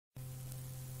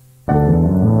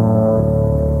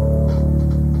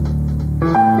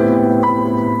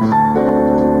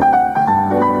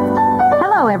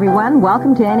everyone.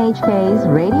 Welcome to NHK's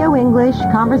Radio English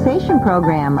Conversation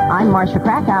Program. I'm Marcia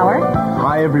Krakauer.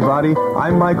 Hi, everybody.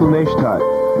 I'm Michael Neistat.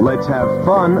 Let's have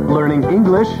fun learning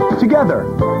English together.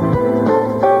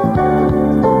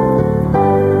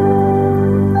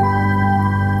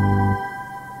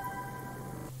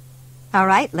 All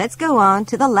right, let's go on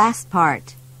to the last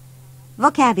part.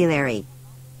 Vocabulary.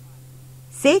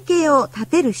 生計を立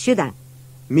てる手段。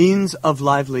Means of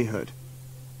livelihood.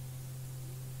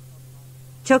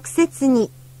 直接に。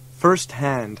First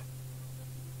hand.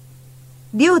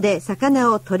 漁で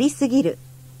魚を取りすぎる。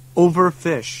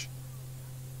Overfish.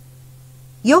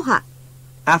 余波。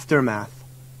Aftermath.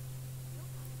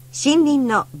 森林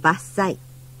の伐採。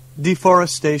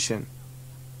Deforestation.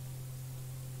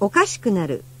 おかしくな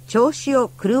る。調子を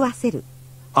狂わせる。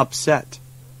Upset.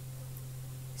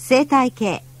 生態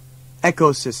系。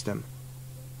Ecosystem.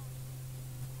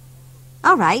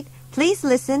 All right, please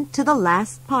listen to the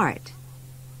last part.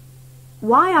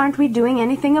 Why aren't we doing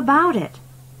anything about it?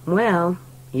 Well,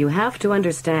 you have to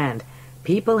understand,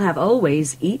 people have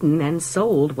always eaten and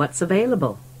sold what's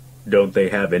available. Don't they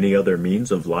have any other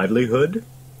means of livelihood?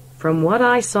 From what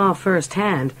I saw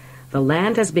firsthand, the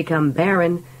land has become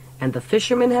barren and the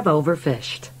fishermen have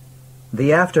overfished.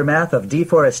 The aftermath of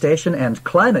deforestation and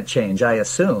climate change, I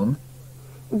assume.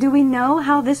 Do we know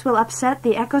how this will upset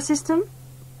the ecosystem?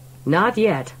 Not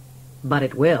yet, but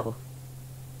it will.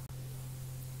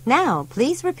 Now,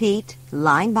 please repeat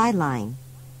line by line.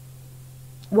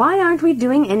 Why aren't we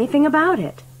doing anything about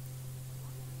it?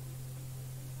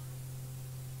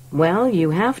 Well, you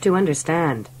have to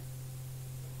understand.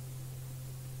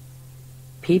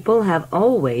 People have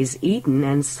always eaten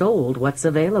and sold what's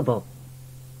available.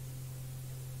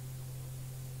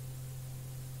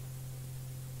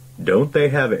 Don't they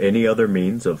have any other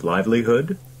means of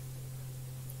livelihood?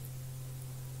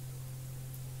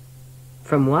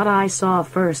 From what I saw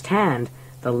firsthand,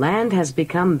 the land has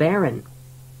become barren.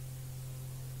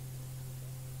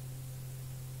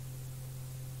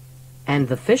 And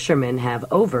the fishermen have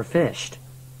overfished.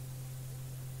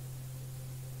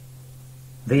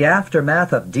 The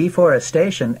aftermath of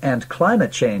deforestation and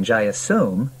climate change, I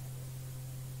assume.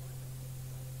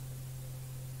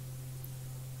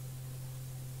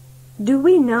 Do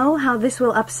we know how this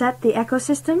will upset the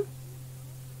ecosystem?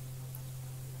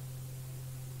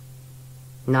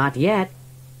 Not yet,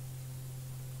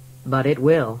 but it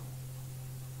will.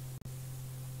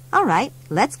 All right,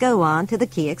 let's go on to the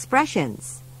key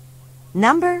expressions.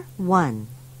 Number 1.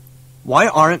 Why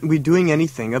aren't we doing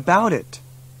anything about it?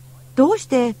 どうし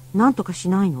て何とかし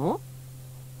ないの？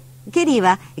ケリー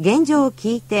は現状を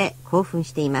聞いて興奮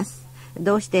しています。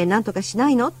どうして何とかしな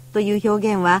いのという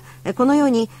表現は、このよう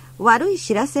に悪い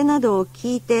知らせなどを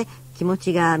聞いて気持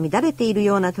ちが乱れている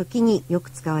ような時によ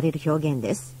く使われる表現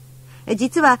です。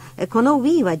実はこの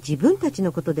we は自分たち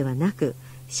のことではなく、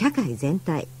社会全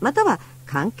体または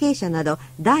関係者など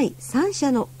第三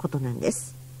者のことなんで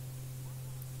す。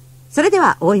それで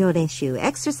は応用練習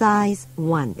Exercise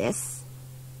 1です。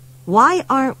Why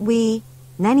aren't we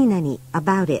何々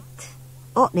about it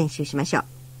を練習しましょ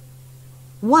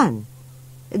う。1.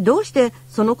 どうして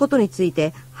そのことについ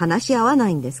て話し合わな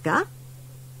いんですか？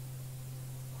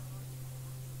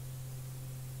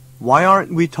 Why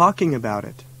aren't we talking about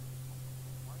it?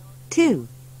 2.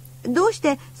 どうし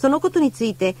てそのことにつ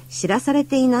いて知らされ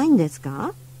ていないんです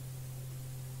か？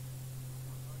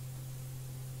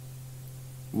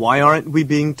 Why aren't we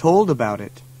being told about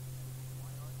it?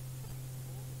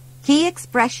 Key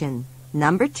expression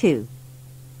number 2.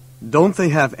 Don't they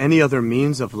have any other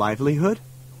means of livelihood?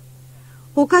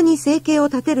 他に生計を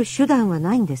立てる手段は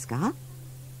ないんですか？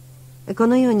こ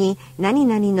のように何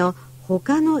々の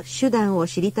他の手段を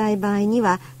知りたい場合に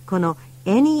はこの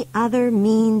any other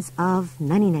means of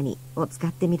何々を使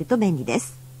ってみると便利で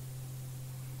す。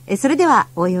それでは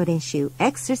応用練習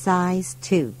Exercise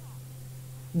 2.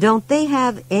 Don't they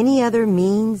have any other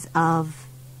means of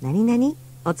何々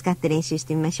を使って練習し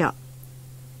てみましょ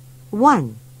う。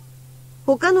1.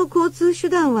 他の交通手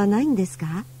段はないんです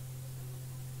か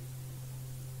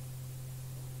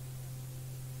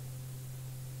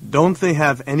Don't they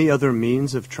have any other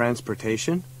means of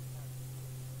transportation?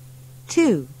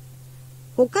 2.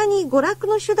 他に娯楽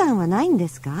の手段はないんで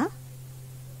すか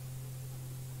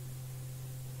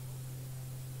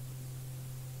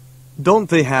Don't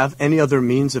they have any other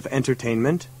means of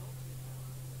entertainment?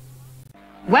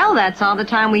 Well, that's all the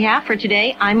time we have for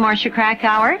today. I'm Marcia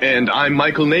Krakauer. And I'm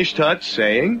Michael Neistat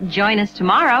saying, Join us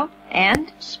tomorrow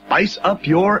and spice up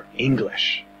your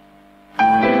English.